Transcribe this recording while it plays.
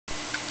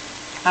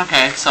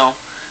Okay, so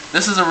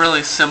this is a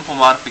really simple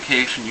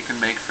modification you can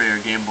make for your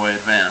Game Boy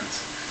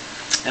Advance.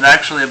 It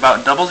actually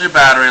about doubles your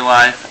battery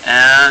life,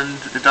 and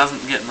it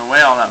doesn't get in the way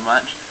all that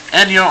much,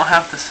 and you don't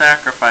have to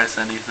sacrifice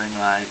anything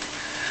like,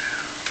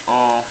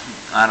 oh,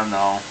 I don't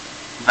know,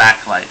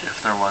 backlight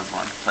if there was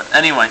one. But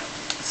anyway,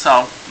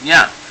 so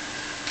yeah,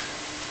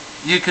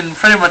 you can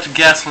pretty much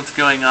guess what's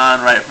going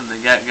on right from the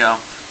get-go.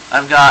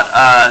 I've got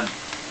a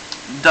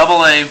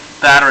AA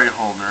battery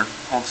holder,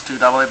 holds 2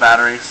 AA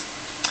batteries,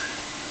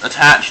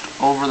 attached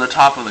over the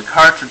top of the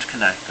cartridge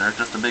connector,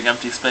 just a big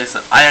empty space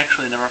that I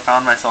actually never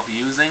found myself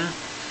using,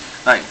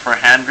 like for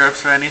hand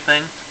grips or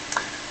anything.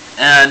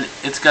 And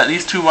it's got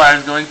these 2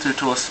 wires going through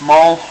to a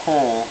small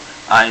hole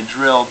I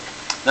drilled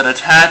that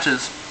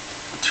attaches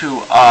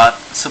to a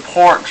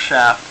support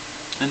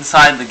shaft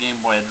inside the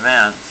Game Boy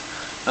Advance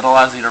that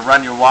allows you to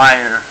run your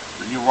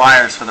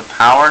wires for the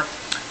power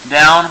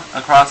down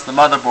across the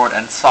motherboard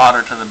and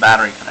solder to the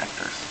battery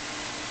connectors.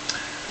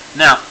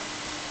 Now,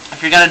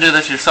 if you're going to do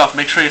this yourself,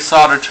 make sure you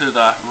solder to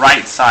the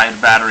right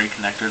side battery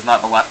connectors, not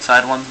the left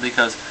side ones,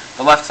 because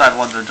the left side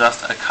ones are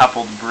just a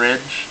coupled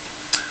bridge,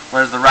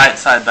 whereas the right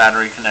side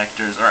battery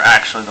connectors are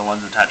actually the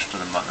ones attached to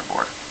the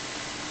motherboard.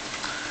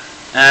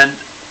 And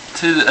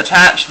to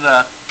attach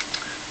the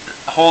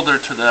holder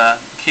to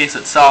the case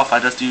itself, I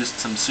just used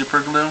some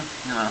super glue,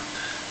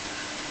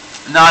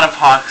 not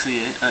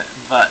epoxy,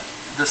 but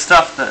the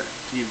stuff that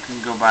you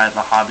can go buy at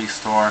the hobby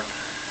store.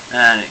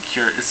 And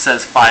it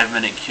says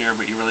 5-minute cure,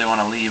 but you really want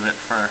to leave it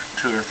for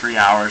 2 or 3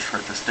 hours for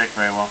it to stick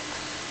very well.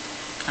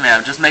 Yeah,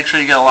 just make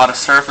sure you get a lot of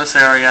surface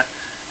area,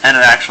 and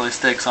it actually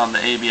sticks on the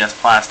ABS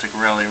plastic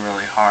really,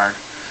 really hard.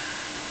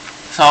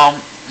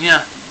 So,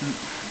 yeah,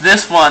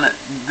 this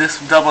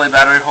AA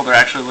battery holder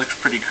actually looks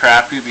pretty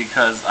crappy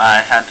because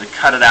I had to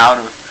cut it out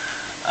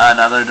of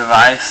another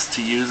device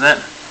to use it,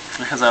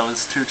 because I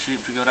was too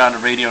cheap to go down to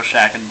Radio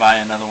Shack and buy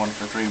another one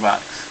for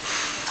 $3.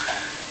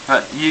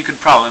 But you could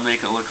probably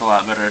make it look a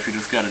lot better if you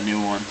just got a new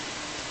one.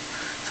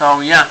 So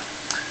yeah.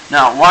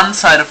 Now, one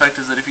side effect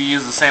is that if you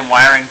use the same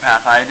wiring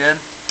path I did,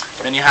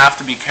 then you have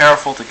to be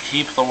careful to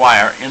keep the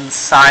wire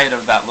inside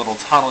of that little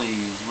tunnel you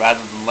use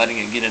rather than letting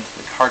it get into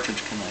the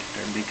cartridge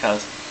connector,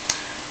 because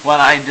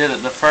when I did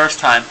it the first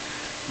time,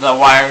 the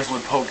wires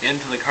would poke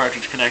into the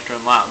cartridge connector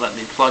and not let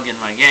me plug in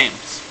my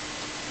games.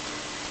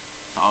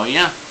 Oh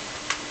yeah.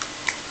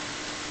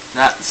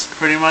 That's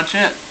pretty much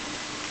it.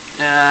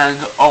 And,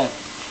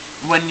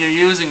 when you're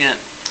using it,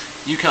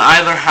 you can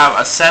either have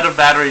a set of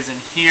batteries in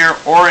here,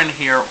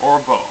 or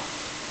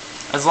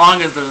both. As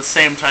long as they're the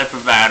same type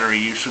of battery,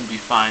 you should be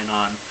fine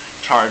on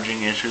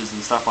charging issues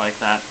and stuff like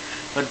that.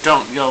 But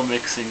don't go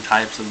mixing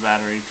types of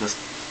battery just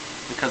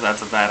because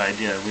that's a bad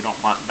idea. We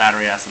don't want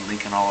battery acid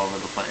leaking all over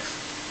the place.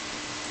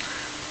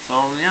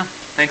 So yeah,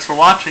 thanks for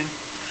watching.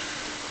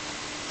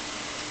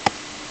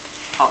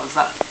 How was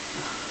that?